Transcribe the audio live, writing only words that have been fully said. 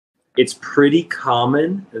it's pretty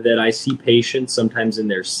common that I see patients sometimes in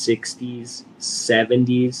their 60s,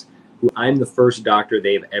 70s, who I'm the first doctor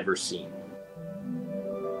they've ever seen.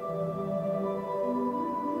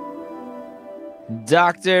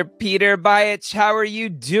 Dr. Petar Bajic, how are you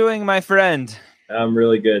doing, my friend? I'm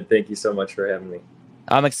really good. Thank you so much for having me.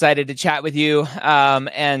 I'm excited to chat with you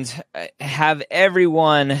and have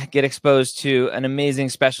everyone get exposed to an amazing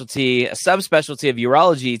specialty, a subspecialty of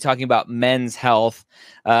urology, talking about men's health.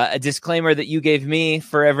 A disclaimer that you gave me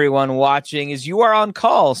for everyone watching is you are on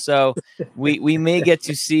call. So we may get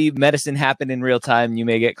to see medicine happen in real time. You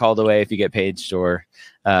may get called away if you get paged or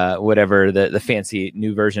whatever the fancy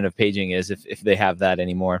new version of paging is, if they have that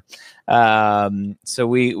anymore. So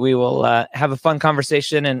we will have a fun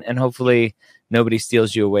conversation and hopefully nobody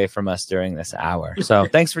steals you away from us during this hour. So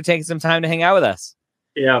thanks for taking some time to hang out with us.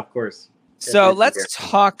 Yeah, of course. So let's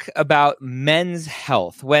talk about men's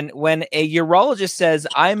health. When a urologist says,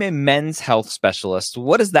 I'm a men's health specialist,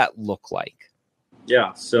 what does that look like?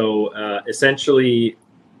 Yeah, so essentially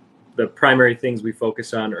the primary things we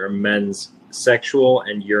focus on are men's sexual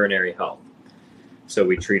and urinary health. So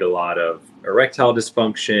we treat a lot of erectile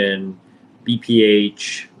dysfunction,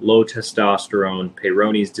 BPH, low testosterone,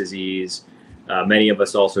 Peyronie's disease. Many of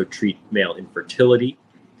us also treat male infertility.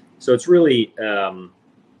 So it's really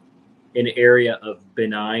an area of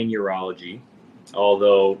benign urology,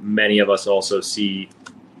 although many of us also see,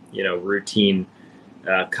 routine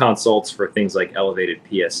consults for things like elevated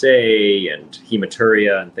PSA and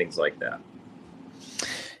hematuria and things like that.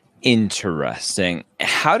 Interesting.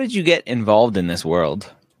 How did you get involved in this world?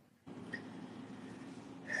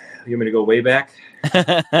 You want me to go way back?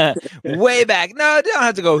 Way back. No, don't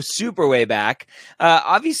have to go super way back.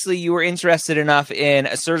 Obviously, you were interested enough in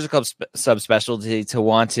a surgical subspecialty to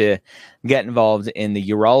want to get involved in the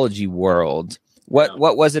urology world. What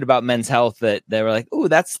was it about men's health that they were like, "Oh,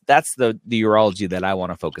 that's the urology that I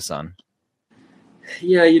want to focus on"?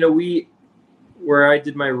 Yeah, where I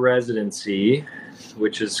did my residency,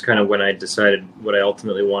 which is kind of when I decided what I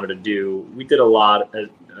ultimately wanted to do, we did a lot,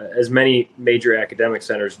 as many major academic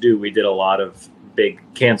centers do, we did a lot of big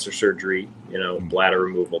cancer surgery, bladder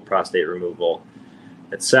removal, prostate removal,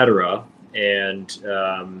 etc. And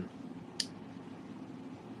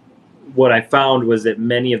what I found was that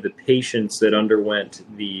many of the patients that underwent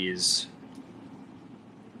these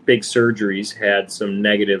big surgeries had some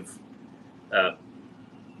negative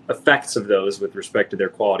effects of those with respect to their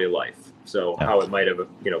quality of life. So how it might have,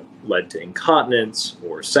 led to incontinence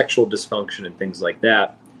or sexual dysfunction and things like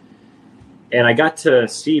that. And I got to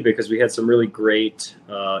see, because we had some really great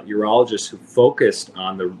urologists who focused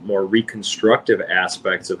on the more reconstructive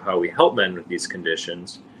aspects of how we help men with these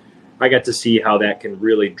conditions, I got to see how that can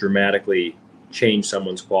really dramatically change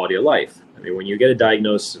someone's quality of life. I mean, when you get a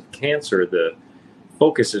diagnosis of cancer, the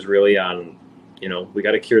focus is really on, we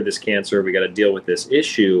got to cure this cancer, we got to deal with this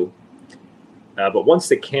issue. But once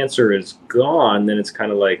the cancer is gone, then it's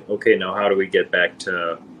kind of like, okay, now how do we get back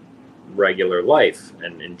to regular life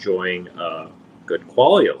and enjoying a good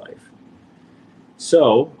quality of life?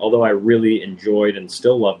 So, although I really enjoyed and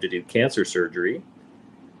still love to do cancer surgery,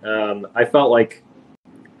 I felt like,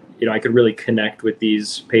 I could really connect with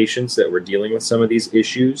these patients that were dealing with some of these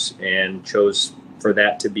issues and chose for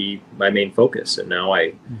that to be my main focus. And now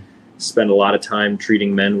I spend a lot of time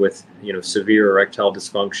treating men with, severe erectile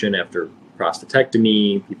dysfunction after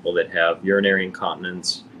prostatectomy, people that have urinary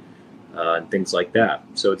incontinence, and things like that.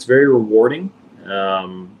 So it's very rewarding,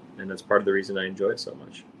 and that's part of the reason I enjoy it so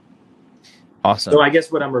much. Awesome. So I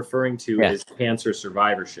guess what I'm referring to is cancer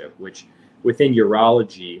survivorship, which within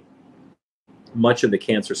urology, much of the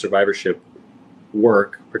cancer survivorship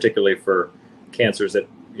work, particularly for cancers that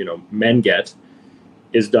men get,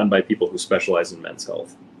 is done by people who specialize in men's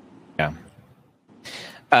health. Yeah.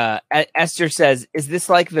 Esther says, is this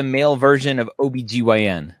like the male version of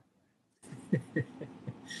OBGYN?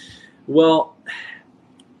 Well,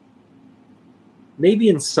 maybe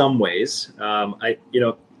in some ways.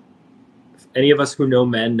 Any of us who know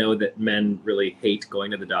men know that men really hate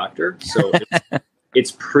going to the doctor. So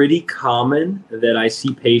it's pretty common that I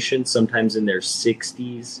see patients sometimes in their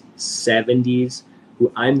 60s, 70s, who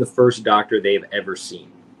I'm the first doctor they've ever seen.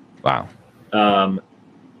 Wow.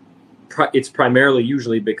 It's primarily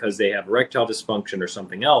usually because they have erectile dysfunction or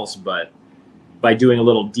something else, but by doing a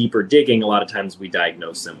little deeper digging, a lot of times we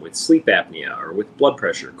diagnose them with sleep apnea or with blood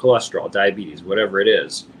pressure, cholesterol, diabetes, whatever it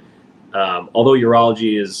is. Although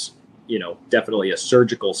urology is, definitely a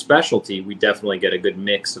surgical specialty, we definitely get a good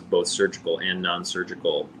mix of both surgical and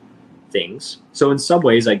non-surgical things. So in some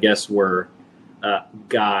ways, I guess we're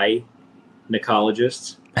guy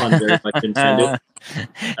gynecologists, pun very much intended.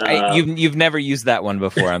 You've never used that one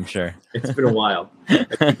before, I'm sure. It's been a while. I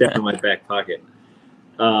keep that in my back pocket.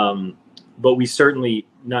 But we certainly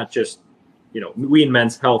not just, we in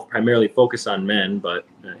Men's Health primarily focus on men, but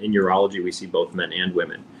in urology we see both men and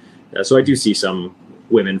women. So I do see some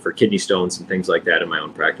women for kidney stones and things like that in my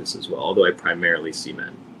own practice as well, although I primarily see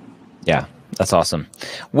men. Yeah, that's awesome.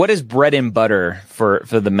 What is bread and butter for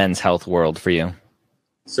the men's health world for you?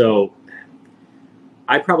 So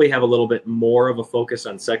I probably have a little bit more of a focus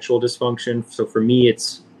on sexual dysfunction. So for me,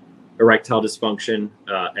 it's erectile dysfunction.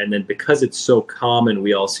 And then because it's so common,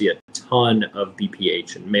 we all see a ton of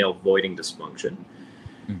BPH and male voiding dysfunction.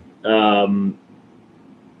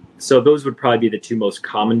 So those would probably be the two most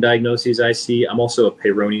common diagnoses I see. I'm also a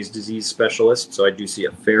Peyronie's disease specialist, so I do see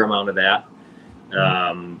a fair amount of that,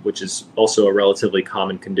 which is also a relatively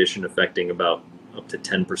common condition affecting about up to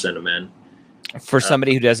 10% of men. For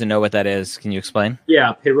somebody who doesn't know what that is, can you explain?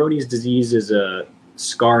 Yeah, Peyronie's disease is a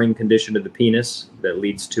scarring condition of the penis that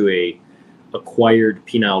leads to a acquired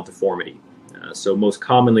penile deformity. So most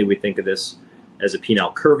commonly we think of this as a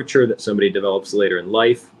penile curvature that somebody develops later in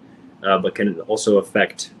life, but can also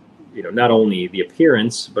affect not only the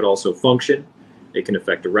appearance, but also function. It can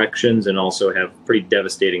affect erections and also have pretty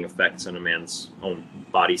devastating effects on a man's own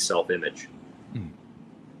body self-image.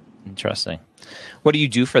 Interesting. What do you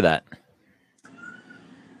do for that?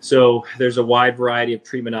 So there's a wide variety of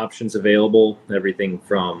treatment options available, everything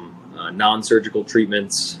from non-surgical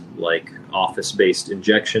treatments like office-based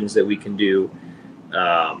injections that we can do.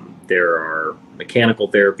 There are mechanical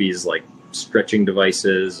therapies like stretching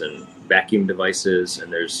devices and vacuum devices,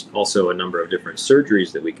 and there's also a number of different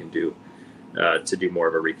surgeries that we can do to do more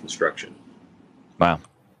of a reconstruction. Wow.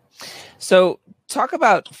 So talk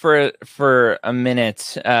about for a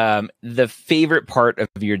minute the favorite part of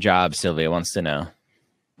your job. Sylvia wants to know.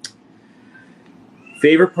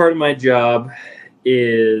 Favorite part of my job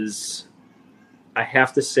is, I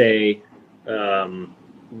have to say,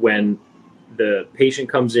 when the patient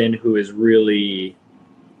comes in who is really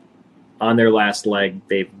on their last leg,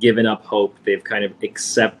 they've given up hope, they've kind of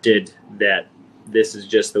accepted that this is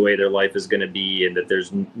just the way their life is going to be and that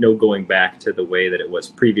there's no going back to the way that it was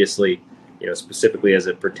previously, specifically as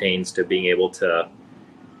it pertains to being able to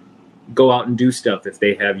go out and do stuff if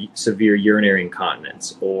they have severe urinary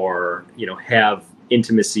incontinence, or, have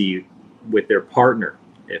intimacy with their partner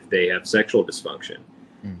if they have sexual dysfunction.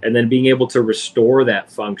 And then being able to restore that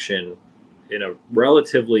function in a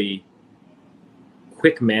relatively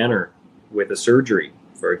quick manner with a surgery,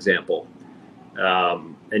 for example.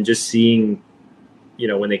 And just seeing,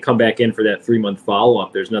 when they come back in for that 3-month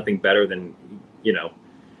follow-up, there's nothing better than,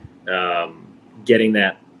 getting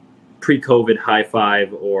that pre-COVID high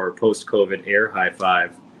five or post-COVID air high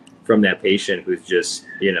five from that patient who's just,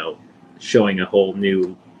 showing a whole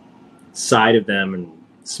new side of them and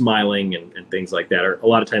smiling and things like that, or a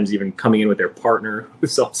lot of times even coming in with their partner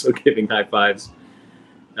who's also giving high fives.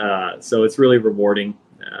 So it's really rewarding,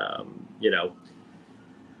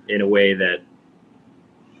 in a way that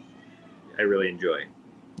I really enjoy.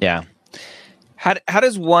 Yeah. How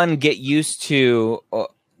does one get used to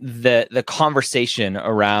the conversation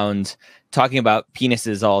around talking about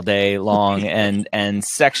penises all day long and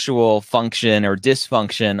sexual function or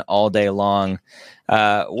dysfunction all day long?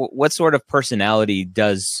 What sort of personality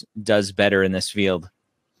does better in this field?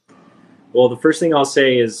 Well, the first thing I'll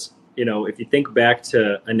say is, if you think back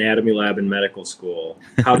to anatomy lab in medical school,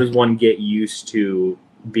 how does one get used to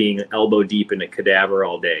being elbow deep in a cadaver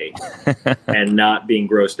all day and not being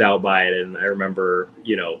grossed out by it? And I remember,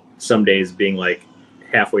 some days being like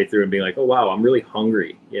halfway through and being like, oh, wow, I'm really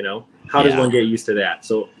hungry. How does one get used to that?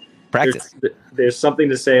 So practice. There's something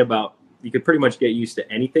to say about, you could pretty much get used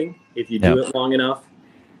to anything if you do it long enough.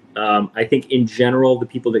 I think in general, the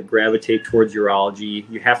people that gravitate towards urology,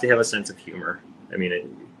 you have to have a sense of humor. I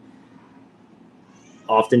mean,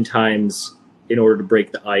 oftentimes in order to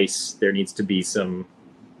break the ice, there needs to be some,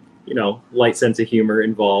 light sense of humor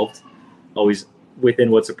involved, always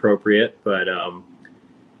within what's appropriate. But,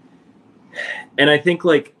 and I think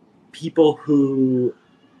like people who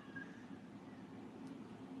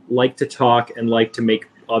like to talk and like to make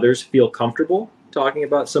others feel comfortable talking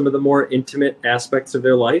about some of the more intimate aspects of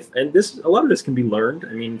their life. And a lot of this can be learned.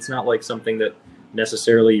 I mean, it's not like something that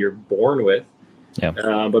necessarily you're born with. Yeah.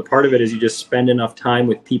 But part of it is you just spend enough time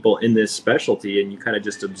with people in this specialty and you kind of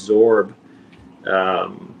just absorb,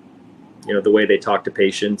 the way they talk to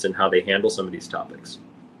patients and how they handle some of these topics.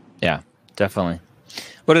 Yeah, definitely.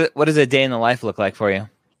 What does a day in the life look like for you?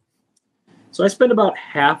 So I spend about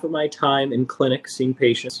half of my time in clinic seeing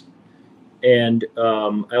patients. And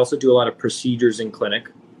I also do a lot of procedures in clinic.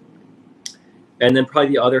 And then probably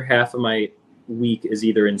the other half of my week is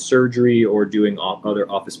either in surgery or doing other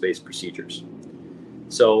office-based procedures.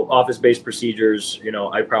 So office-based procedures,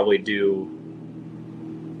 I probably do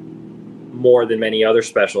more than many other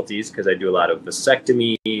specialties because I do a lot of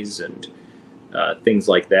vasectomies and things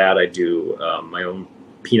like that. I do my own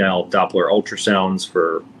penile Doppler ultrasounds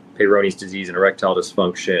for Peyronie's disease and erectile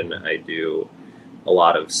dysfunction. I do a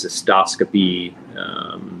lot of cystoscopy,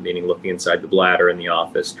 meaning looking inside the bladder in the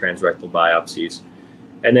office, transrectal biopsies.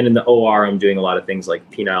 And then in the OR, I'm doing a lot of things like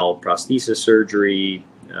penile prosthesis surgery,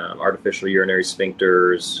 artificial urinary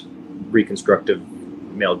sphincters, reconstructive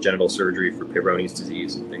male genital surgery for Peyronie's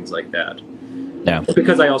disease and things like that. Yeah.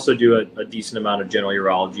 Because I also do a decent amount of general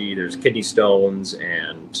urology, there's kidney stones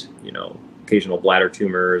and, occasional bladder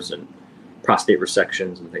tumors and prostate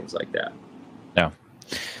resections and things like that. Yeah.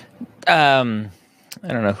 I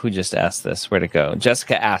don't know who just asked this. Where'd it go?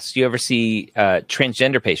 Jessica asked, do you ever see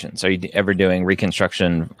transgender patients? Are you ever doing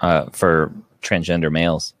reconstruction for transgender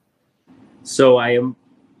males? So I am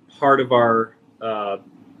part of our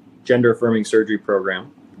gender-affirming surgery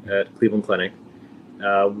program at Cleveland Clinic.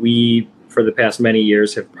 We, for the past many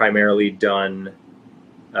years, have primarily done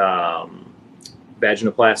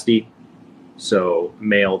vaginoplasty, so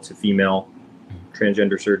male to female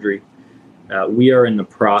transgender surgery. We are in the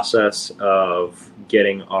process of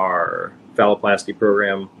getting our phalloplasty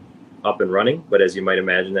program up and running, but as you might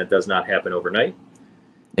imagine, that does not happen overnight.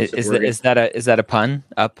 Is that a pun?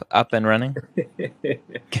 Up and running?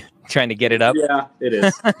 Trying to get it up? Yeah, it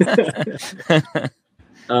is.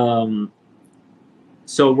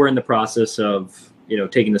 So we're in the process of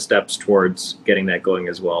taking the steps towards getting that going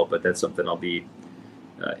as well. But that's something I'll be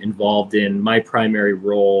involved in. My primary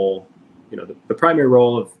role, the primary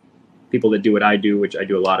role of people that do what I do, which I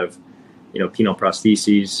do a lot of, penile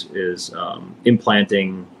prostheses, is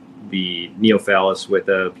implanting the neophallus with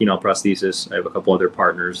a penile prosthesis. I have a couple other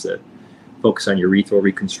partners that focus on urethral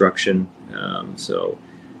reconstruction. So,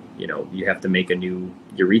 you have to make a new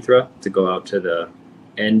urethra to go out to the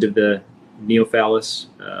end of the neophallus.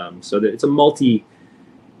 So that it's a multi-person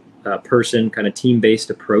kind of team-based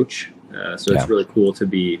approach. So it's really cool to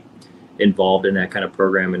be involved in that kind of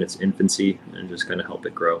program in its infancy and just kind of help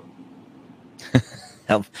it grow.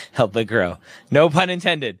 help it grow. No pun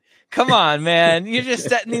intended. Come on, man. You're just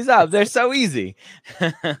setting these up. They're so easy.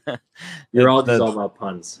 You're all just all about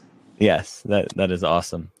puns. Yes, that is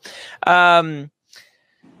awesome.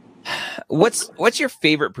 What's your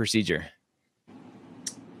favorite procedure?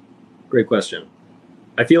 Great question.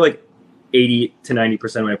 I feel like 80 to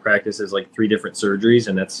 90% of my practice is like 3 different surgeries,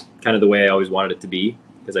 and that's kind of the way I always wanted it to be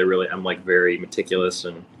because I'm like very meticulous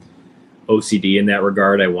and OCD in that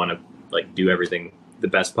regard. I want to like do everything the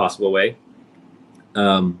best possible way.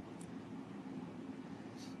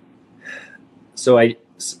 So I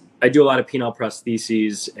do a lot of penile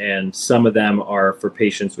prostheses, and some of them are for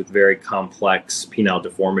patients with very complex penile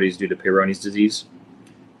deformities due to Peyronie's disease.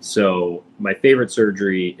 So my favorite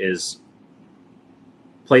surgery is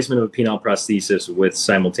placement of a penile prosthesis with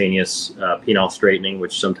simultaneous penile straightening,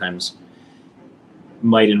 which sometimes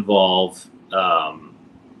might involve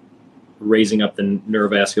raising up the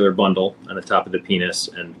neurovascular bundle on the top of the penis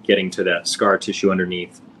and getting to that scar tissue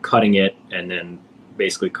underneath, cutting it, and then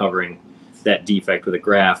basically covering that defect with a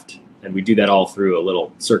graft. And we do that all through a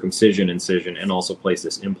little circumcision incision and also place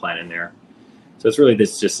this implant in there. So it's really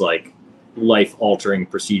this just like life-altering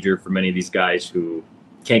procedure for many of these guys who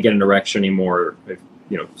can't get an erection anymore. I've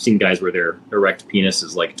seen guys where their erect penis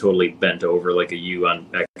is like totally bent over like a U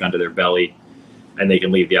back onto their belly, and they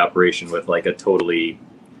can leave the operation with like a totally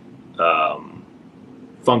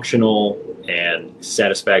functional and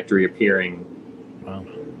satisfactory appearing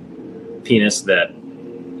penis that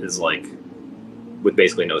is like with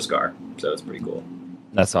basically no scar. So it's pretty cool.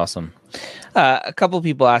 That's awesome. A couple of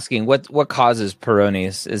people asking what causes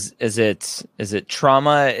Peyronie's. Is it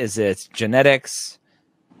trauma? Is it genetics?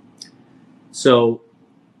 So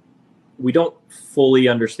we don't fully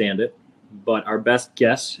understand it, but our best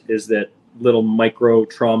guess is that little micro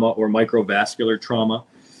trauma or microvascular trauma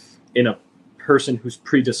in a person who's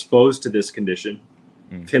predisposed to this condition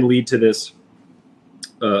can lead to this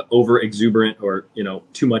over exuberant or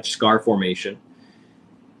too much scar formation.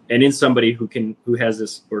 And in somebody who has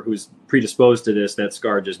this or who's predisposed to this, that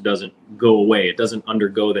scar just doesn't go away. It doesn't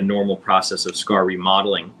undergo the normal process of scar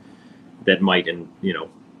remodeling that might in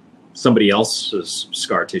somebody else's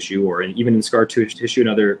scar tissue, or even in scar tissue in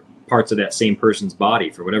other parts of that same person's body.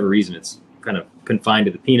 For whatever reason, it's kind of confined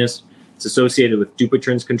to the penis. It's associated with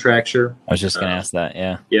Dupuytren's contracture. I was just going to ask that.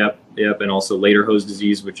 Yeah. Yep. And also Lederho's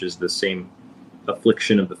disease, which is the same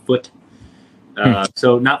affliction of the foot.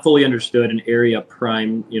 So not fully understood, an area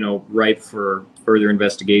prime, ripe for further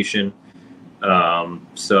investigation.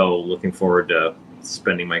 So looking forward to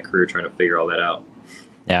spending my career trying to figure all that out.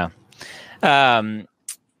 Yeah.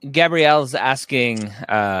 Gabrielle's asking,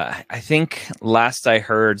 I think last I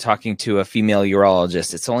heard talking to a female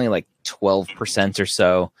urologist, it's only like 12% or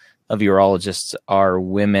so of urologists are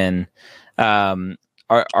women.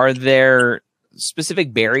 Are there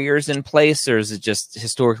specific barriers in place, or has it just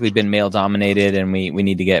historically been male dominated and we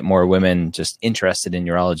need to get more women just interested in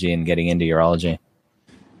urology and getting into urology?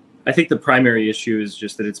 I think the primary issue is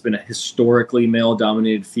just that it's been a historically male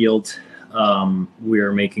dominated field. We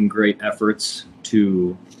are making great efforts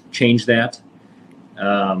to change that.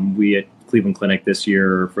 We at Cleveland Clinic this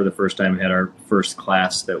year, for the first time, had our first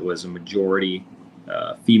class that was a majority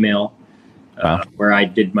female. Wow. Where I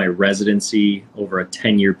did my residency over a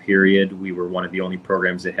 10-year period, we were one of the only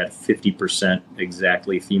programs that had 50%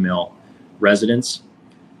 exactly female residents.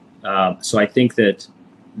 So I think that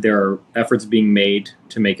there are efforts being made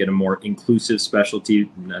to make it a more inclusive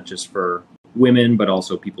specialty, not just for women, but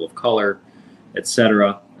also people of color,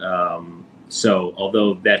 etc. So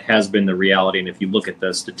although that has been the reality, and if you look at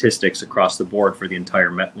the statistics across the board for the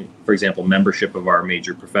entire, for example, membership of our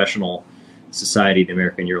major professional society, the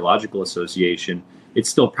American Urological Association, it's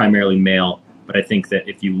still primarily male. But I think that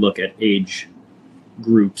if you look at age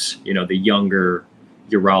groups, the younger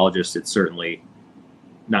urologists, it's certainly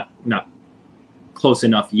not close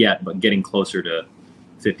enough yet, but getting closer to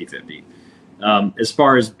 50-50. As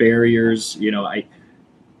far as barriers,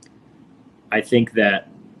 I think that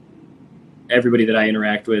everybody that I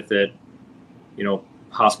interact with at,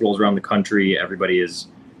 hospitals around the country, everybody is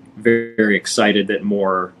very, very excited that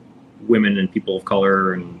more women and people of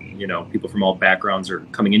color and, people from all backgrounds are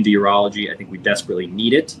coming into urology. I think we desperately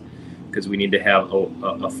need it because we need to have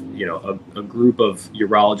a group of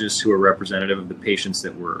urologists who are representative of the patients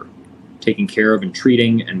that we're taking care of and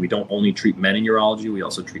treating. And we don't only treat men in urology, we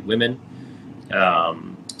also treat women.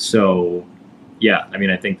 So yeah,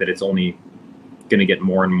 I think that it's only going to get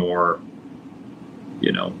more and more,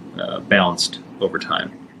 balanced over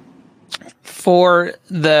time. For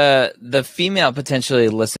the female potentially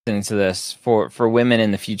listening to this, for women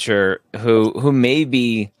in the future who may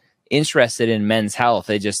be interested in men's health,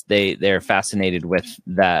 they're fascinated with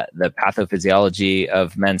the pathophysiology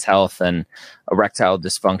of men's health and erectile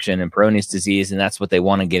dysfunction and Peyronie's disease, and that's what they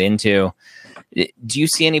want to get into. Do you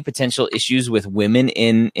see any potential issues with women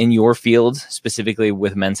in your field, specifically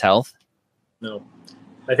with men's health? No.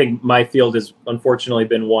 I think my field has unfortunately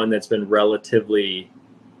been one that's been relatively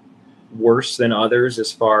worse than others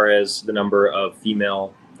as far as the number of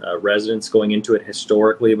female residents going into it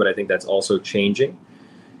historically, but I think that's also changing.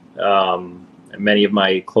 Many of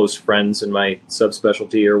my close friends in my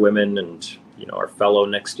subspecialty are women, and our fellow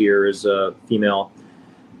next year is a female.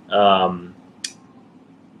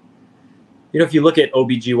 If you look at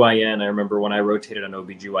OBGYN, I remember when I rotated on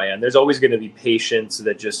OBGYN, there's always going to be patients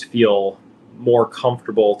that just feel more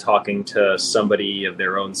comfortable talking to somebody of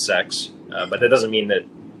their own sex, but that doesn't mean that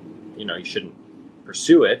you shouldn't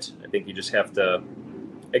pursue it. I think you just have to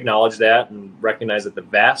acknowledge that and recognize that the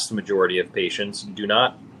vast majority of patients do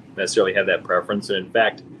not necessarily have that preference. And in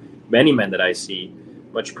fact, many men that I see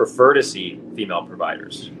much prefer to see female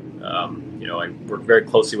providers. I work very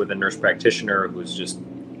closely with a nurse practitioner who's just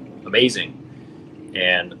amazing.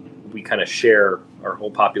 And we kind of share our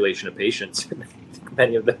whole population of patients.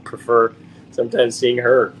 Many of them prefer sometimes seeing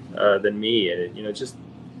her than me. And, just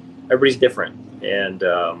everybody's different. And,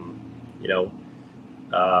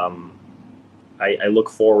 I look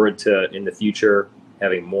forward to, in the future,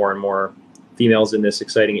 having more and more females in this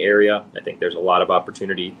exciting area. I think there's a lot of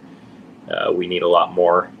opportunity. We need a lot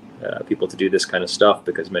more people to do this kind of stuff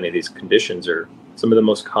because many of these conditions are some of the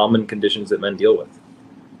most common conditions that men deal with.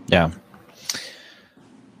 Yeah.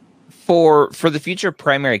 For the future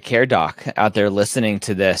primary care doc out there listening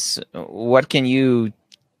to this, what can you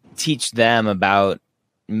teach them about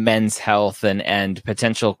men's health and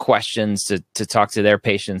potential questions to talk to their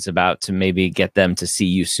patients about to maybe get them to see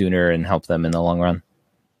you sooner and help them in the long run?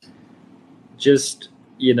 Just,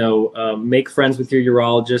 make friends with your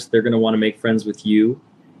urologist. They're going to want to make friends with you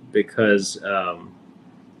because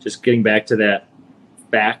just getting back to that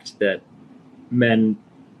fact that many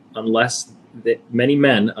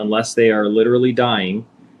men, unless they are literally dying,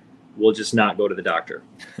 will just not go to the doctor.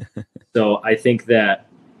 So I think that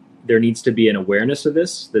there needs to be an awareness of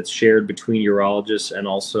this that's shared between urologists and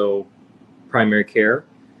also primary care.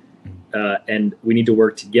 And we need to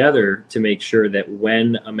work together to make sure that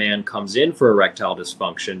when a man comes in for erectile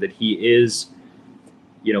dysfunction, that he is,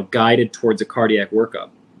 guided towards a cardiac workup,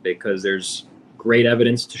 because there's great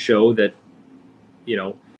evidence to show that,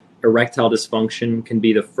 erectile dysfunction can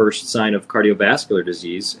be the first sign of cardiovascular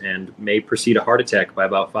disease and may precede a heart attack by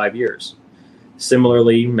about 5 years.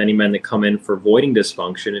 Similarly, many men that come in for voiding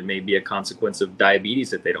dysfunction, it may be a consequence of diabetes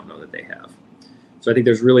that they don't know that they have. So I think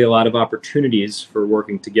there's really a lot of opportunities for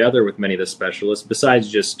working together with many of the specialists, besides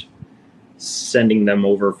just sending them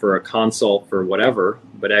over for a consult for whatever,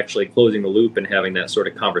 but actually closing the loop and having that sort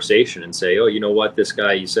of conversation and say, oh, you know what, this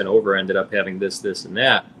guy you sent over ended up having this, this, and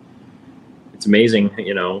that. It's amazing,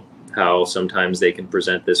 you know, how sometimes they can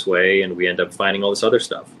present this way and we end up finding all this other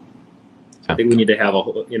stuff. So I think we need to have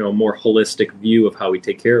a, you know, more holistic view of how we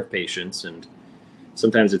take care of patients. And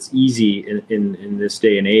sometimes it's easy in this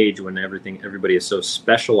day and age when everybody is so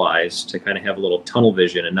specialized to kind of have a little tunnel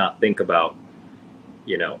vision and not think about,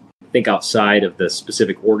 you know, think outside of the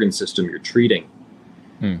specific organ system you're treating.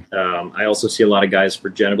 I also see a lot of guys for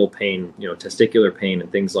genital pain, you know, testicular pain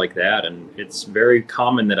and things like that. And it's very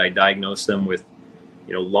common that I diagnose them with,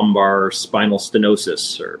 you know, lumbar spinal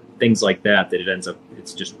stenosis or things like that it ends up,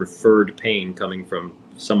 it's just referred pain coming from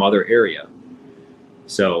some other area.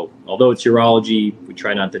 So although it's urology, we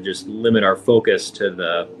try not to just limit our focus to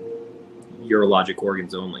the urologic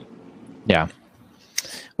organs only. Yeah.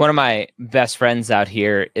 One of my best friends out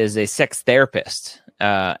here is a sex therapist.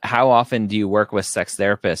 How often do you work with sex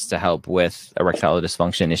therapists to help with erectile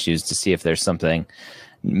dysfunction issues to see if there's something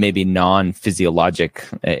maybe non-physiologic,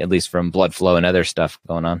 at least from blood flow and other stuff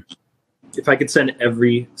going on? If I could send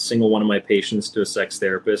every single one of my patients to a sex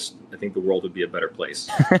therapist, I think the world would be a better place.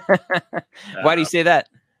 Why do you say that?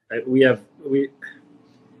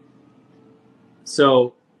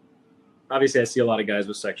 So obviously I see a lot of guys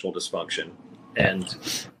with sexual dysfunction,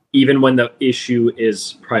 and even when the issue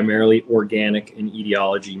is primarily organic and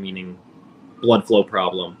etiology, meaning blood flow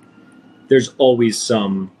problem, there's always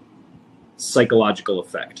some psychological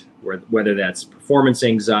effect, whether that's performance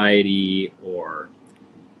anxiety or,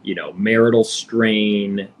 you know, marital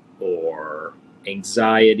strain or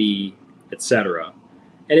anxiety, etc.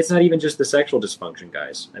 And it's not even just the sexual dysfunction,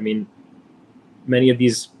 guys. I mean, many of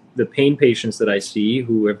the pain patients that I see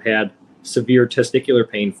who have had severe testicular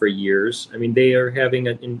pain for years, I mean, they are having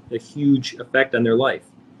a huge effect on their life.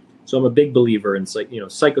 So I'm a big believer in, you know,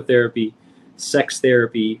 psychotherapy, sex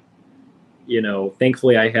therapy. You know,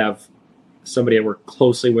 thankfully I have somebody I work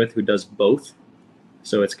closely with who does both.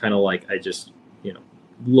 So it's kind of like I just, you know,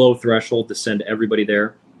 low threshold to send everybody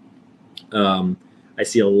there. I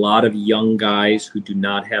see a lot of young guys who do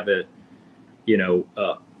not have a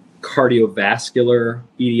cardiovascular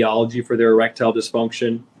etiology for their erectile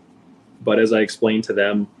dysfunction. But as I explained to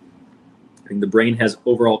them, I think the brain has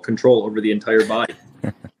overall control over the entire body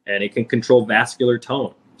and it can control vascular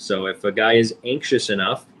tone. So if a guy is anxious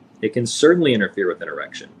enough, it can certainly interfere with an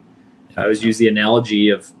erection. I always use the analogy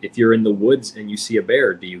of if you're in the woods and you see a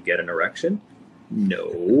bear, do you get an erection?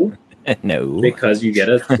 No. No. Because you get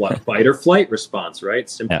a fight or flight response, right?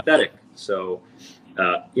 Sympathetic. Yeah. So,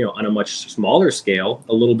 you know, on a much smaller scale,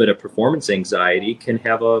 a little bit of performance anxiety can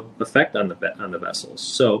have an effect on the vessels.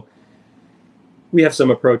 So we have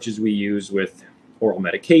some approaches we use with oral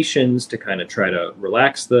medications to kind of try to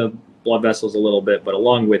relax the blood vessels a little bit. But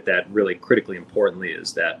along with that, really critically importantly,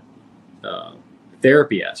 is that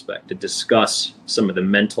therapy aspect to discuss some of the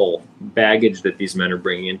mental baggage that these men are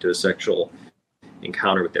bringing into a sexual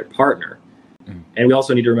encounter with their partner. And we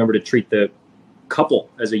also need to remember to treat the couple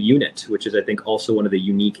as a unit, which is, I think, also one of the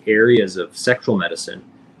unique areas of sexual medicine,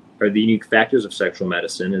 or the unique factors of sexual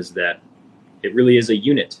medicine, is that it really is a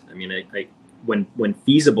unit. I mean, when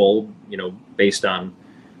feasible, you know, based on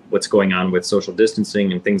what's going on with social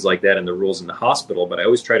distancing and things like that and the rules in the hospital, but I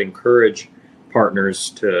always try to encourage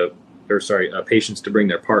patients to bring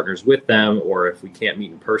their partners with them, or if we can't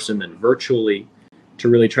meet in person, then virtually, to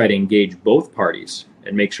really try to engage both parties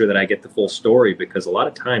and make sure that I get the full story, because a lot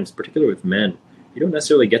of times, particularly with men, you don't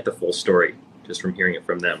necessarily get the full story just from hearing it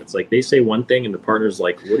from them. It's like they say one thing and the partner's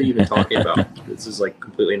like, what are you even talking about? This is like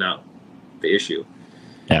completely not the issue.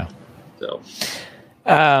 Yeah. So,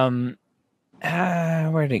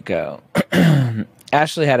 where'd it go?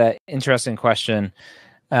 Ashley had an interesting question.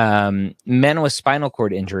 Men with spinal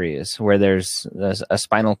cord injuries, where there's a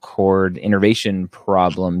spinal cord innervation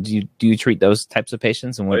problem, do you treat those types of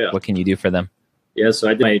patients, and what can you do for them? Yeah, so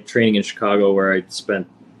I did my training in Chicago, where I spent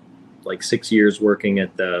like 6 years working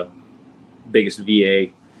at the biggest VA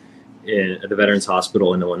at the Veterans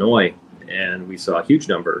Hospital in Illinois, and we saw a huge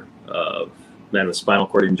number of men with spinal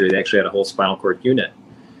cord injury. They actually had a whole spinal cord unit,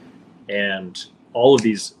 and all of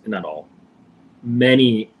these, not all,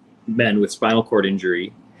 many men with spinal cord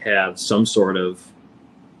injury have some sort of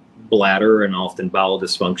bladder and often bowel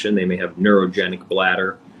dysfunction. They may have neurogenic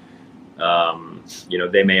bladder. You know,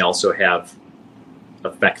 they may also have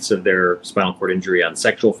effects of their spinal cord injury on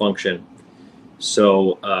sexual function.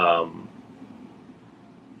 So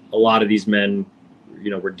a lot of these men,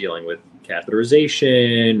 we're dealing with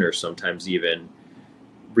catheterization or sometimes even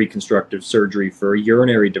reconstructive surgery for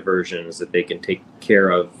urinary diversions that they can take care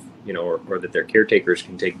of, or that their caretakers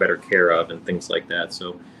can take better care of, and things like that.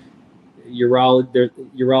 So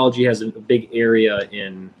urology has a big area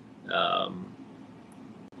in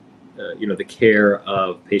the care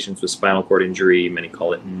of patients with spinal cord injury. Many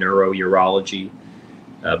call it neurourology,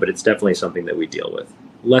 but it's definitely something that we deal with.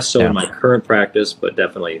 Less so in my current practice, but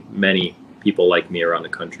definitely many people like me around the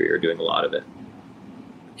country are doing a lot of it.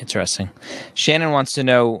 Interesting. Shannon wants to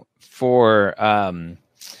know, for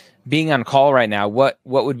being on call right now, what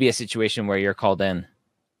would be a situation where you're called in?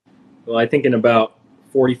 Well, I think in about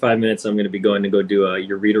 45 minutes, I'm going to be going to go do a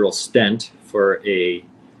ureteral stent for a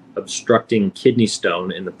obstructing kidney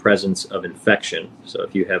stone in the presence of infection. So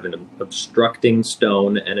if you have an obstructing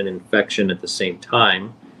stone and an infection at the same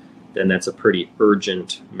time, then that's a pretty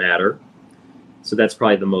urgent matter. So that's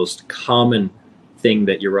probably the most common thing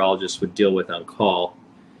that urologists would deal with on call.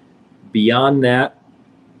 Beyond that,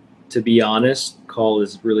 to be honest, call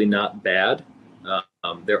is really not bad.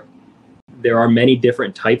 There are many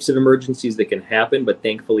different types of emergencies that can happen, but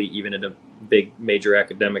thankfully, even in a big major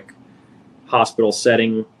academic hospital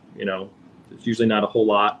setting, there's usually not a whole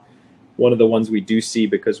lot. One of the ones we do see,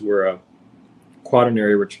 because we're a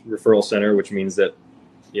quaternary referral center, which means that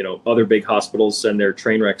other big hospitals send their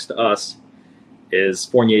train wrecks to us, is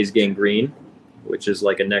Fournier's gangrene, which is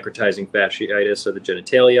like a necrotizing fasciitis of the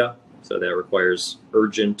genitalia. So that requires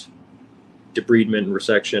urgent debridement and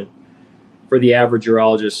resection. For the average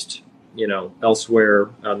urologist, elsewhere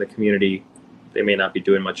in the community, they may not be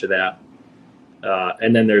doing much of that.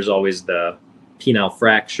 And then there's always the penile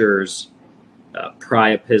fractures,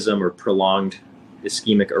 priapism or prolonged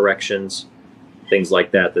ischemic erections, things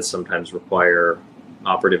like that sometimes require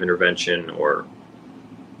operative intervention, or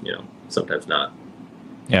sometimes not.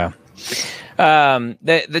 Yeah.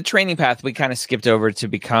 The training path, we kind of skipped over to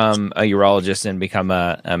become a urologist and become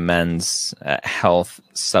a men's health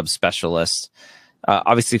subspecialist.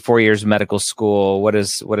 Obviously 4 years of medical school. What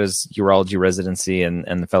does urology residency and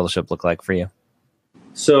the fellowship look like for you?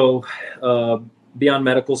 So beyond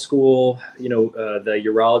medical school, the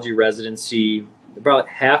urology residency, about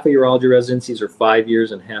half of urology residencies are 5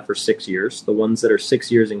 years and half are 6 years. The ones that are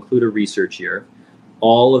 6 years include a research year.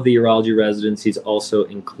 All of the urology residencies also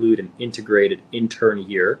include an integrated intern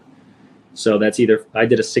year. So that's I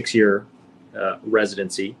did a 6-year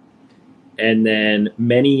residency. And then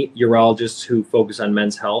many urologists who focus on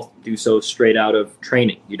men's health do so straight out of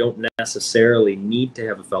training. You don't necessarily need to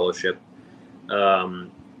have a fellowship,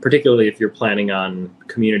 particularly if you're planning on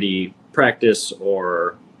community practice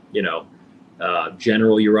or,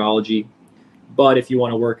 general urology. But if you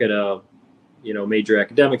want to work at a major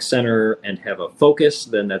academic center and have a focus,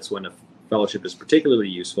 then that's when a fellowship is particularly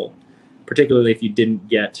useful, particularly if you didn't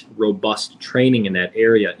get robust training in that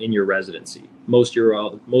area in your residency. Most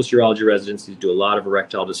urology residencies do a lot of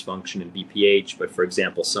erectile dysfunction and BPH, but for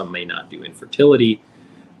example, some may not do infertility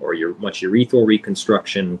or much urethral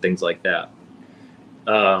reconstruction, things like that.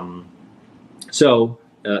 So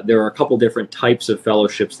there are a couple different types of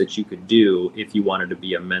fellowships that you could do if you wanted to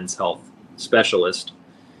be a men's health specialist.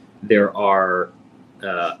 There are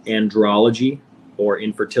andrology or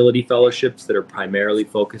infertility fellowships that are primarily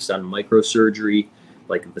focused on microsurgery,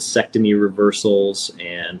 like vasectomy reversals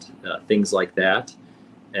and things like that.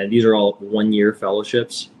 And these are all 1-year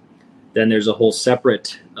fellowships. Then there's a whole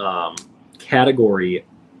separate category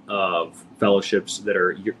of fellowships that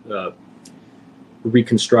are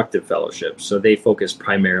reconstructive fellowships. So they focus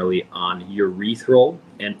primarily on urethral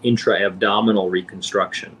and intra-abdominal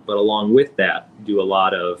reconstruction. But along with that, do a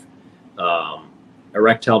lot of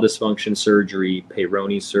erectile dysfunction surgery,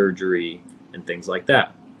 Peyronie surgery, and things like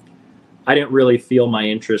that. I didn't really feel my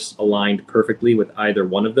interests aligned perfectly with either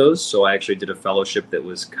one of those, so I actually did a fellowship that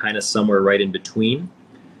was kind of somewhere right in between.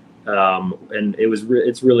 And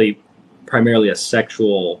it's really primarily a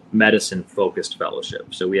sexual medicine focused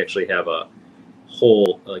fellowship. So we actually have a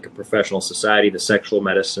whole, like a professional society, the Sexual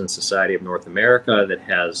Medicine Society of North America, that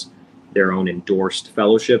has their own endorsed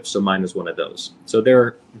fellowship. So mine was one of those. So there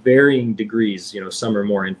are varying degrees, some are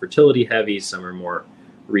more infertility heavy, some are more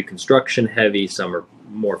reconstruction heavy, some are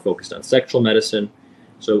more focused on sexual medicine.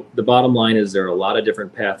 So the bottom line is there are a lot of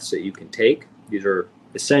different paths that you can take. These are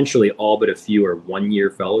essentially all but a few are 1-year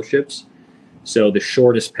fellowships. So the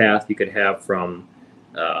shortest path you could have from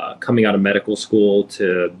coming out of medical school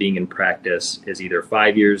to being in practice is either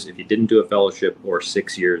 5 years if you didn't do a fellowship, or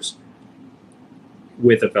 6 years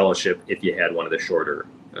with a fellowship if you had one of the shorter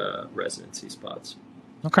residency spots.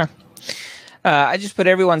 Okay. I just put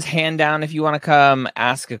everyone's hand down. If you want to come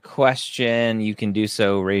ask a question, you can do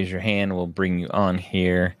so. Raise your hand. We'll bring you on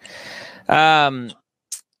here.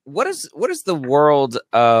 What is the world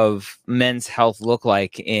of men's health look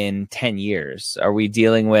like in 10 years? Are we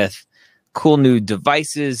dealing with cool new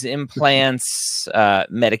devices, implants,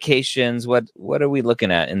 medications? What are we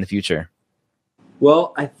looking at in the future?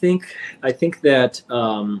 Well, I think that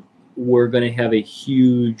we're going to have a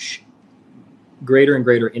huge, greater and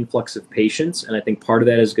greater influx of patients, and I think part of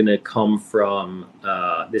that is going to come from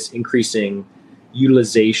this increasing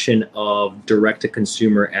utilization of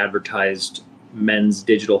direct-to-consumer advertised men's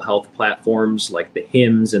digital health platforms like the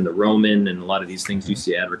Hims and the Roman, and a lot of these things you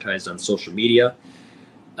see advertised on social media.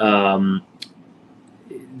 They're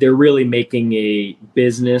really making a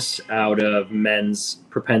business out of men's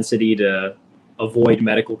propensity to avoid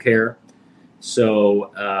medical care.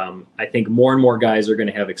 So I think more and more guys are going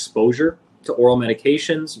to have exposure to oral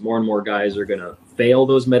medications. More and more guys are going to fail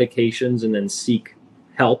those medications and then seek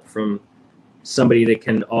help from somebody that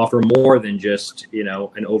can offer more than just,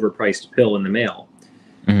 an overpriced pill in the mail.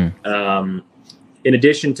 Mm-hmm. In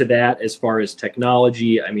addition to that, as far as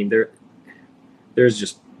technology, I mean, there's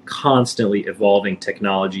just constantly evolving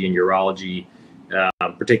technology in urology,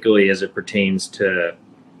 particularly as it pertains to,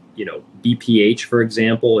 BPH, for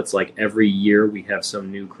example. It's like every year we have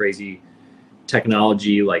some new crazy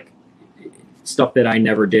technology, like stuff that I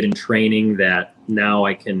never did in training that now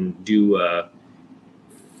I can do a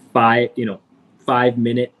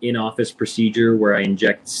 5-minute in-office procedure where I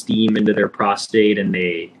inject steam into their prostate and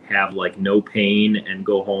they have like no pain and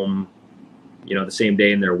go home, the same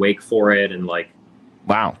day, and they're awake for it. And like,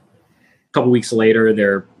 wow, a couple weeks later,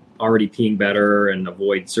 they're already peeing better and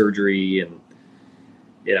avoid surgery. And,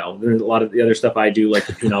 there's a lot of the other stuff I do, like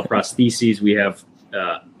the penile prostheses. We have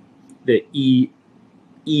the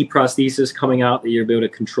prosthesis coming out that you're able to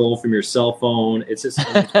control from your cell phone. It's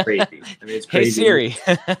crazy. I mean, it's crazy. Hey Siri.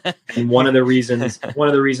 And one of the reasons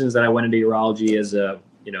that I went into urology as a,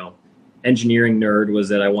 engineering nerd was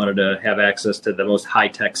that I wanted to have access to the most high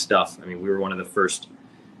tech stuff. I mean, we were one of the first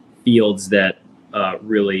fields that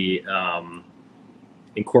really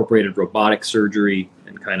incorporated robotic surgery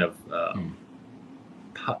and kind of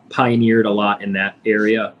pioneered a lot in that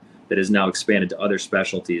area that has now expanded to other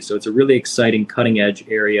specialties. So it's a really exciting, cutting edge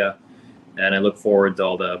area, and I look forward to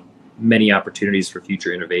all the many opportunities for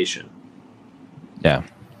future innovation. Yeah,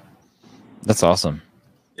 that's awesome.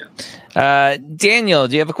 Yeah. Daniel,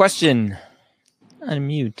 do you have a question?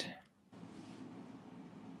 Unmute.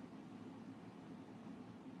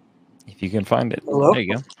 If you can find it. Hello? There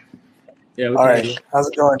you go. Yeah. All right. How's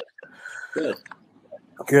it going? Good.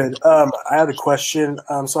 Good. I had a question.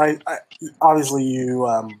 So I obviously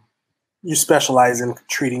you specialize in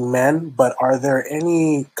treating men, but are there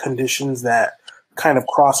any conditions that kind of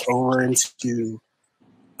cross over into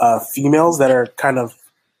females that are kind of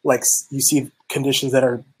like you see conditions that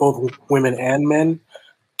are both women and men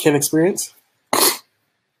can experience?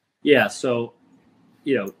 Yeah. So,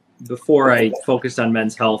 before I focused on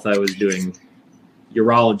men's health, I was doing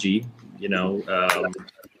urology,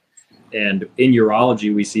 and in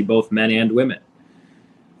urology, we see both men and women.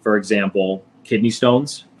 For example, kidney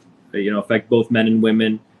stones, affect both men and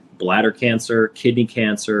women, bladder cancer, kidney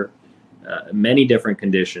cancer, many different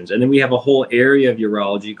conditions. And then we have a whole area of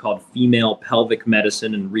urology called female pelvic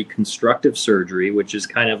medicine and reconstructive surgery, which is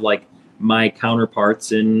kind of like my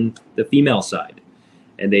counterparts in the female side.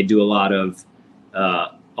 And they do a lot of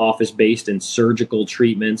office-based and surgical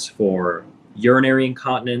treatments for urinary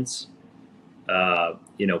incontinence,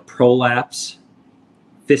 prolapse,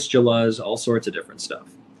 fistulas, all sorts of different stuff.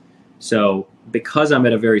 So because I'm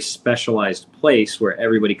at a very specialized place where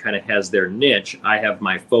everybody kind of has their niche, I have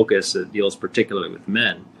my focus that deals particularly with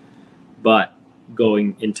men. But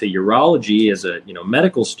going into urology as a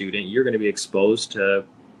medical student, you're going to be exposed to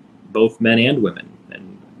both men and women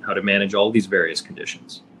and how to manage all these various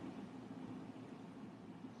conditions.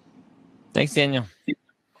 Thanks, Daniel.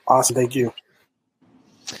 Awesome. Thank you.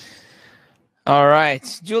 All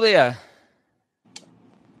right, Julia.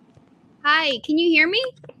 Hi, can you hear me?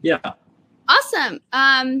 Yeah. Awesome.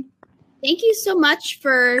 Thank you so much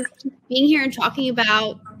for being here and talking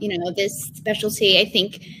about, this specialty. I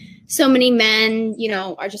think so many men,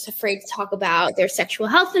 are just afraid to talk about their sexual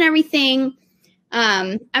health and everything.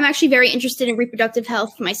 I'm actually very interested in reproductive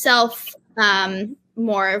health myself,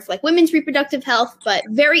 more of like women's reproductive health, but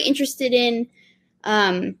very interested in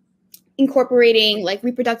incorporating like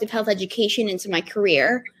reproductive health education into my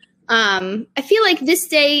career. I feel like this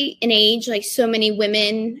day and age, like so many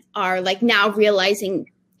women are like now realizing,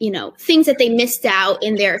 things that they missed out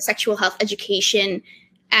in their sexual health education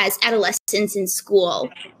as adolescents in school,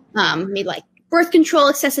 maybe like birth control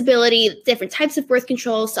accessibility, different types of birth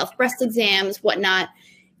control, self-breast exams, whatnot.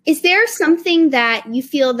 Is there something that you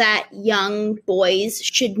feel that young boys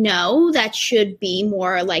should know that should be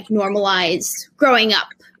more like normalized growing up,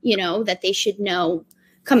 you know, that they should know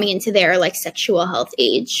coming into their like sexual health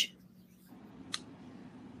age?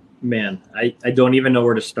 Man, I don't even know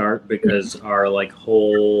where to start because our like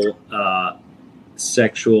whole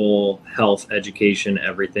sexual health education,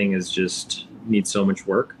 everything is just needs so much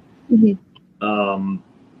work. Mm-hmm.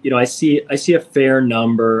 You know, I see a fair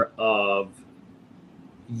number of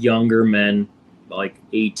younger men, like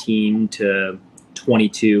 18 to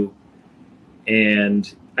 22,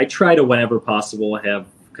 and I try to, whenever possible, have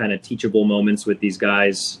kind of teachable moments with these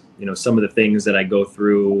guys. You know, some of the things that I go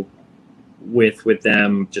through with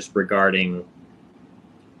them just regarding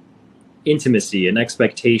intimacy and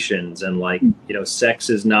expectations, and like, you know, sex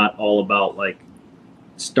is not all about like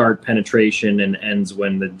start penetration and ends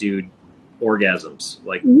when the dude orgasms.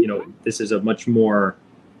 Like, you know, this is a much more,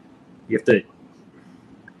 you have to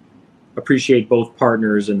appreciate both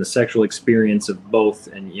partners and the sexual experience of both.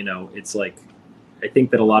 And, you know, it's like, I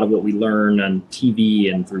think that a lot of what we learn on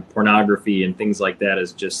TV and through pornography and things like that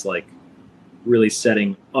is just like really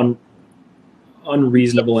setting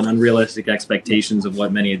unreasonable and unrealistic expectations of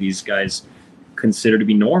what many of these guys consider to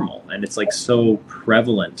be normal. And it's like so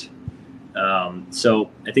prevalent.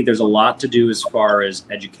 So I think there's a lot to do as far as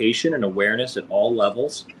education and awareness at all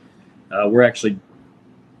levels. We're actually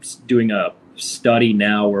doing a study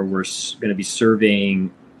now where we're going to be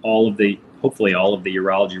surveying hopefully all of the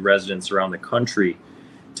urology residents around the country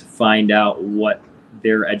to find out what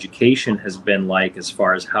their education has been like as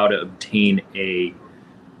far as how to obtain a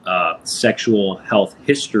sexual health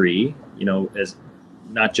history, you know, as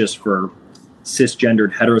not just for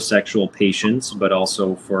cisgendered heterosexual patients, but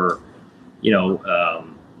also for, you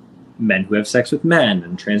know, men who have sex with men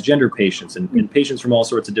and transgender patients and patients from all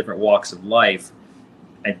sorts of different walks of life.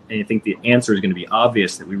 I think the answer is going to be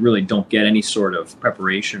obvious that we really don't get any sort of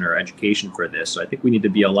preparation or education for this. So I think we need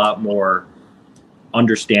to be a lot more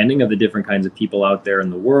understanding of the different kinds of people out there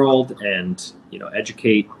in the world and, you know,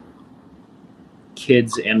 educate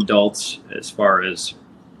kids and adults as far as,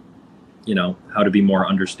 you know, how to be more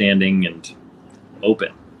understanding and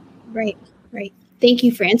open. Right. Thank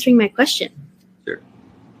you for answering my question. Sure.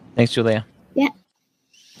 Thanks, Julia. Yeah.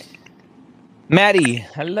 Maddie,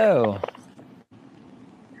 hello.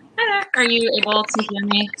 Hi there. Are you able to hear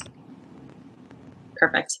me?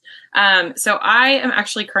 Perfect. So I am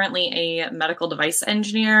actually currently a medical device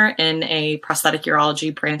engineer in a prosthetic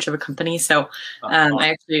urology branch of a company. So I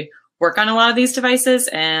actually work on a lot of these devices,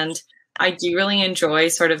 and I do really enjoy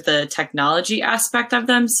sort of the technology aspect of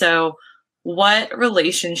them. So what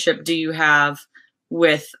relationship do you have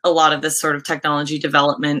with a lot of this sort of technology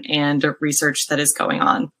development and research that is going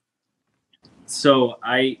on? So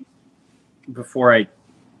before I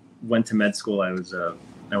went to med school, I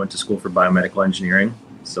went to school for biomedical engineering.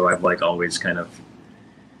 So I've like always kind of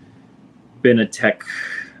been a tech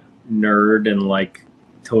nerd and like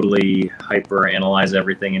totally hyper analyze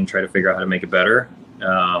everything and try to figure out how to make it better.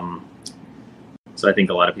 So I think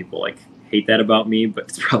a lot of people like hate that about me, but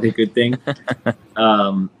it's probably a good thing.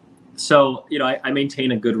 So, you know, I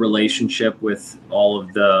maintain a good relationship with all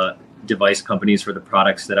of the device companies for the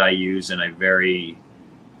products that I use, and I very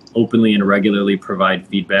openly and regularly provide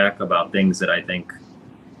feedback about things that I think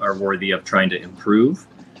are worthy of trying to improve.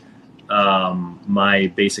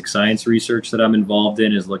 My basic science research that I'm involved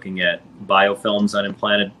in is looking at biofilms on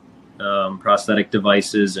implanted prosthetic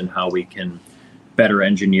devices and how we can better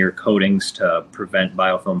engineer coatings to prevent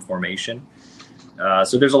biofilm formation.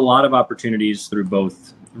 So there's a lot of opportunities through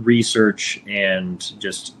both research and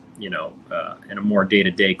just, you know, in a more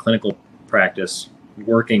day-to-day clinical practice,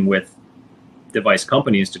 working with device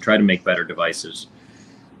companies to try to make better devices.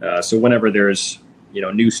 So whenever there's, you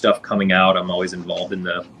know, new stuff coming out, I'm always involved in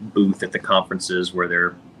the booth at the conferences where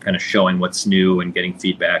they're kind of showing what's new and getting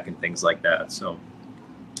feedback and things like that. So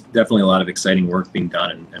definitely a lot of exciting work being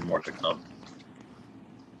done and more to come.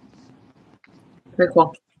 Very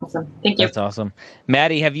cool. Awesome. Thank you. That's awesome.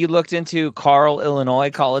 Maddie, have you looked into Carle, Illinois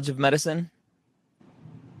College of Medicine?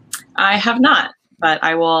 I have not, but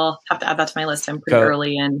I will have to add that to my list. I'm pretty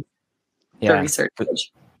early in the research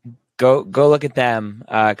stage. Go look at them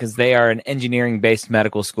because they are an engineering-based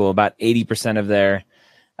medical school. About 80%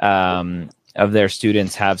 of their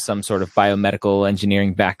students have some sort of biomedical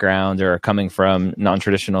engineering background or are coming from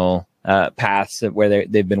non-traditional paths where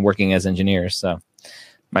they've been working as engineers. So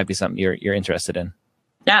might be something you're interested in.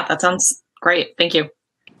 Yeah, that sounds great. Thank you.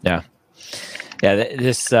 Yeah.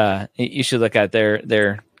 This you should look at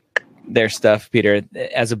their their stuff, Peter,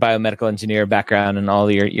 as a biomedical engineer background and all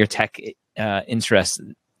your tech interests.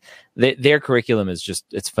 Their curriculum is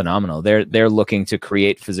it's phenomenal. They're looking to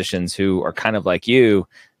create physicians who are kind of like you,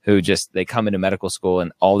 who they come into medical school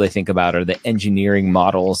and all they think about are the engineering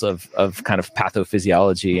models of kind of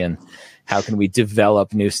pathophysiology and how can we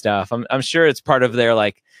develop new stuff. I'm sure it's part of their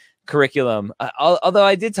like curriculum. Although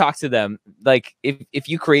I did talk to them, like if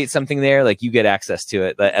you create something there, like you get access to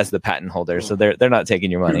it as the patent holder, so they're not taking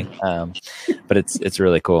your money. But it's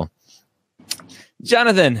really cool.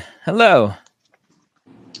 Jonathan, hello.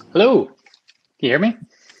 Hello. Can you hear me?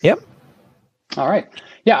 Yep. All right.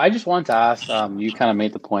 Yeah, I just wanted to ask, you kind of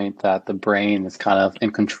made the point that the brain is kind of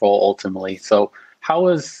in control ultimately. So how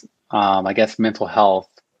has, I guess, mental health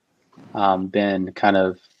been kind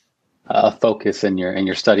of a focus in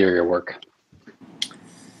your study or your work?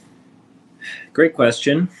 Great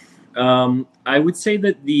question. I would say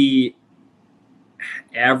that the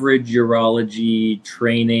average urology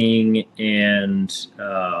training and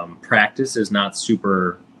practice is not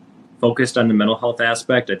super focused on the mental health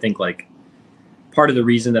aspect. I think like part of the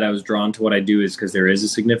reason that I was drawn to what I do is because there is a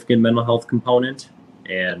significant mental health component,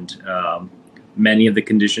 and many of the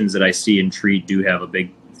conditions that I see and treat do have a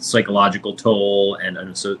big psychological toll and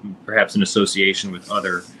perhaps an association with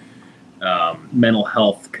other mental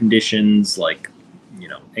health conditions like,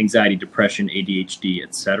 anxiety, depression, ADHD,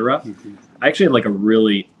 etc. Mm-hmm. I actually had like a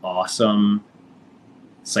really awesome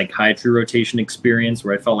psychiatry rotation experience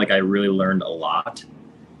where I felt like I really learned a lot.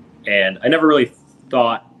 And I never really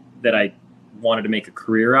thought that I wanted to make a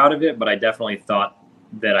career out of it, but I definitely thought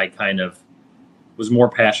that I kind of was more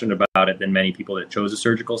passionate about it than many people that chose a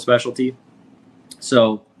surgical specialty.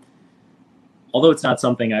 So although it's not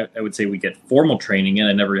something I would say we get formal training in,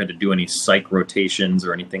 I never had to do any psych rotations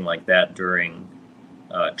or anything like that during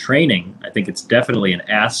training. I think it's definitely an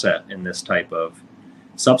asset in this type of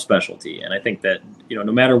subspecialty. And I think that, no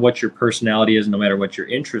matter what your personality is, no matter what your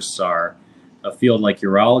interests are, a field like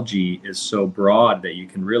urology is so broad that you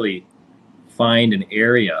can really find an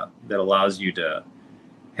area that allows you to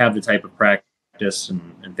have the type of practice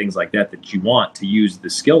and things like that you want to use the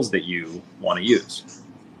skills that you want to use.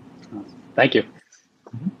 Thank you.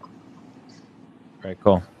 Very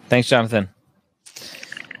cool. Thanks, Jonathan.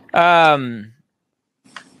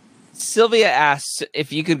 Sylvia asks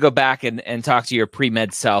if you could go back and talk to your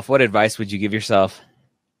pre-med self. What advice would you give yourself?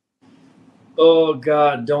 Oh,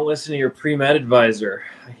 God, don't listen to your pre-med advisor.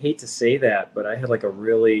 I hate to say that, but I had like a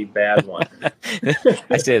really bad one.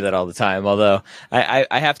 I say that all the time, although I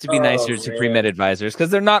have to be nicer to pre-med advisors because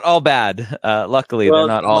they're not all bad. Luckily, they're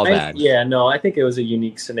not all bad. Yeah, no, I think it was a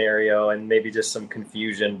unique scenario and maybe just some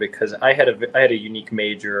confusion because I had a unique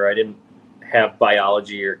major. I didn't have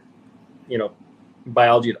biology or,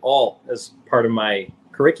 biology at all as part of my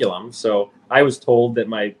curriculum. So I was told that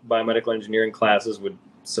my biomedical engineering classes would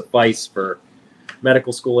suffice for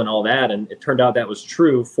medical school and all that, and it turned out that was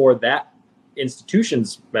true for that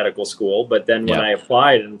institution's medical school. But then when I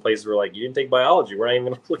applied, and places were like, "You didn't take biology. We're not even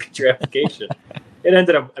going to look at your application." It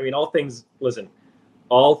ended up. I mean, all things,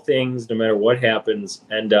 no matter what happens,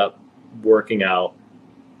 end up working out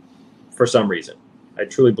for some reason. I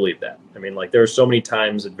truly believe that. I mean, like there were so many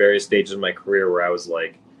times at various stages of my career where I was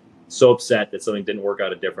like so upset that something didn't work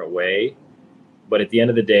out a different way. But at the end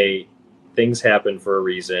of the day, things happen for a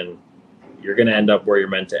reason. You're going to end up where you're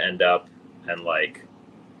meant to end up. And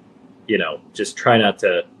just try not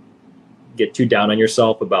to get too down on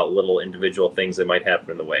yourself about little individual things that might happen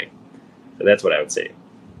in the way. So that's what I would say.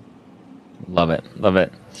 Love it.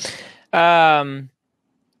 I'm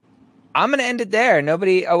going to end it there.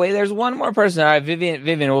 Nobody. Oh, wait, there's one more person. All right, Vivian,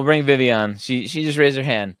 we'll bring Vivian. She just raised her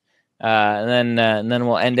hand. And then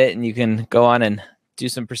we'll end it and you can go on and do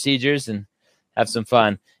some procedures and have some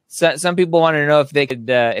fun. So, some people want to know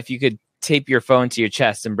if you could tape your phone to your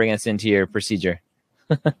chest and bring us into your procedure.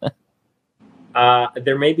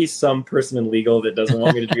 There may be some person in legal that doesn't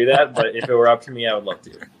want me to do that, but if it were up to me, I would love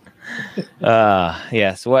to.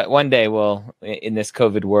 Yes. One day in this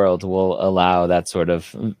COVID world, we'll allow that sort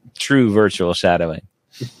of true virtual shadowing.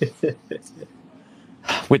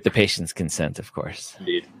 With the patient's consent, of course.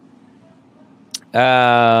 Indeed.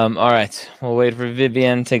 All right. We'll wait for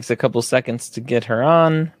Vivian. Takes a couple seconds to get her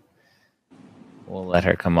on. We'll let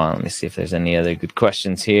her come on. Let me see if there's any other good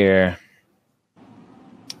questions here.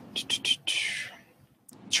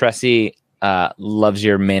 Tressie loves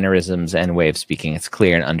your mannerisms and way of speaking. It's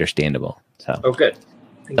clear and understandable. So, good.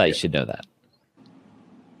 Thought you should know that.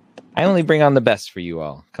 I only bring on the best for you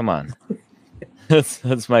all. Come on.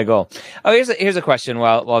 That's my goal. Oh, here's a question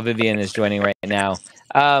while Vivian is joining right now.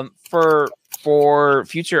 For for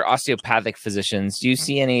future osteopathic physicians, do you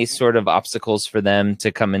see any sort of obstacles for them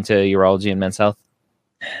to come into urology and men's health?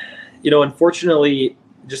 Unfortunately,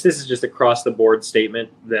 this is just across the board statement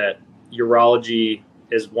that urology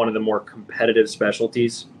is one of the more competitive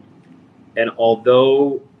specialties. And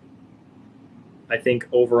although I think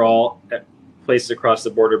overall places across the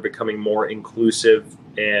board are becoming more inclusive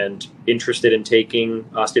and interested in taking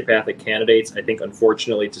osteopathic candidates, I think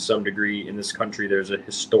unfortunately to some degree in this country there's a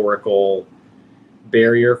historical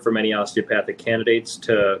barrier for many osteopathic candidates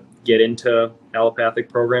to get into allopathic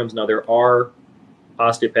programs. Now there are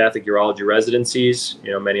osteopathic urology residencies,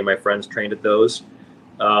 many of my friends trained at those,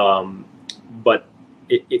 but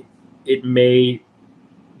it may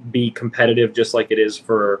be competitive just like it is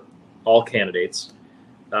for all candidates.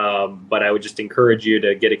 But I would just encourage you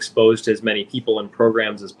to get exposed to as many people and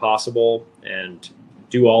programs as possible and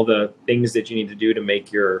do all the things that you need to do to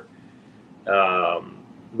make your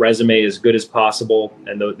resume as good as possible.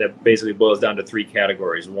 And that basically boils down to 3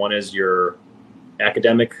 categories. 1 is your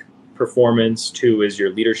academic performance. 2 is your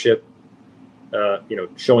leadership,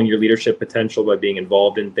 showing your leadership potential by being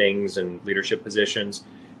involved in things and leadership positions.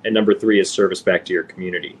 And number 3 is service back to your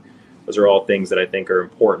community. Those are all things that I think are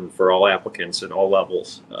important for all applicants at all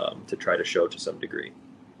levels to try to show to some degree.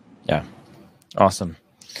 Yeah. Awesome.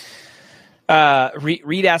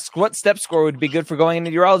 Reed asks, what step score would be good for going into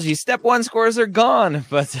urology? Step 1 scores are gone,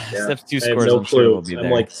 but step 2 scores, I have no clue. Will be there.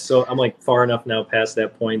 I'm like far enough now past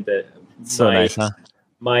that point that nice, huh?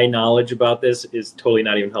 My knowledge about this is totally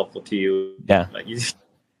not even helpful to you. Yeah.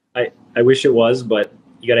 I wish it was, but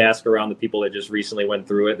you got to ask around the people that just recently went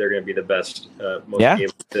through it. They're going to be the best, most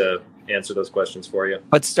able to answer those questions for you.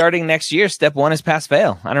 But starting next year, step 1 is pass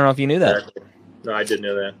fail. I don't know if you knew that. Exactly. No, I didn't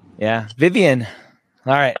know that. Yeah. Vivian.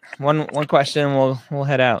 All right. One question. We'll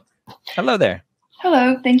head out. Hello there.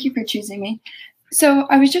 Hello. Thank you for choosing me. So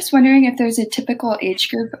I was just wondering if there's a typical age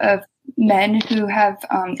group of men who have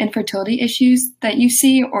infertility issues that you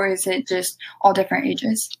see, or is it just all different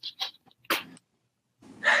ages?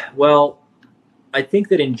 Well, I think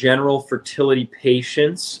that in general, fertility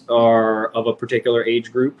patients are of a particular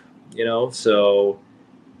age group, so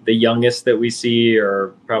the youngest that we see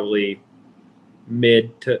are probably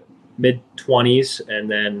mid 20s.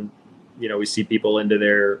 And then, we see people into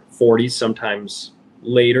their 40s, sometimes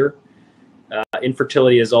later.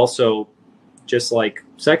 Infertility is also just like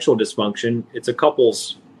sexual dysfunction. It's a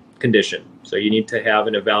couple's condition. So you need to have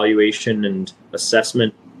an evaluation and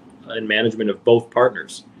assessment and management of both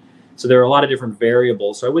partners. So there are a lot of different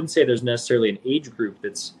variables. So I wouldn't say there's necessarily an age group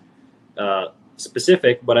that's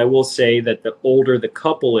specific, but I will say that the older the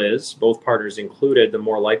couple is, both partners included, the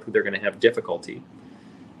more likely they're going to have difficulty.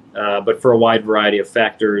 But for a wide variety of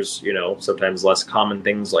factors, sometimes less common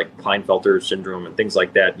things like Klinefelter syndrome and things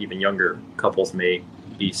like that, even younger couples may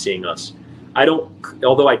be seeing us.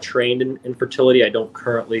 Although I trained in infertility, I don't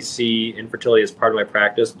currently see infertility as part of my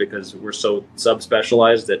practice because we're so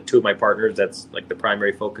subspecialized that 2 of my partners, that's like the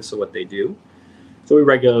primary focus of what they do. So we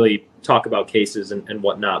regularly talk about cases and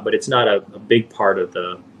whatnot, but it's not a big part of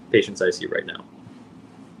the patients I see right now.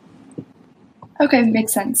 Okay,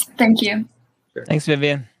 makes sense. Thank you. Sure. Thanks,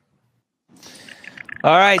 Vivian.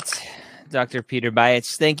 All right. Dr. Petar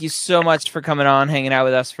Bajic, thank you so much for coming on, hanging out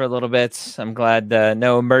with us for a little bit. I'm glad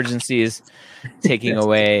no emergencies taking you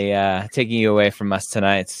away from us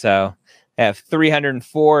tonight. So I have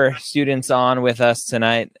 304 students on with us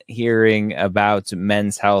tonight hearing about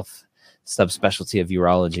men's health, subspecialty of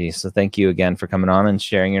urology. So thank you again for coming on and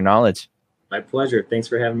sharing your knowledge. My pleasure. Thanks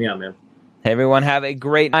for having me on, man. Hey, everyone, have a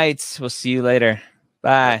great night. We'll see you later.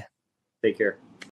 Bye. Take care.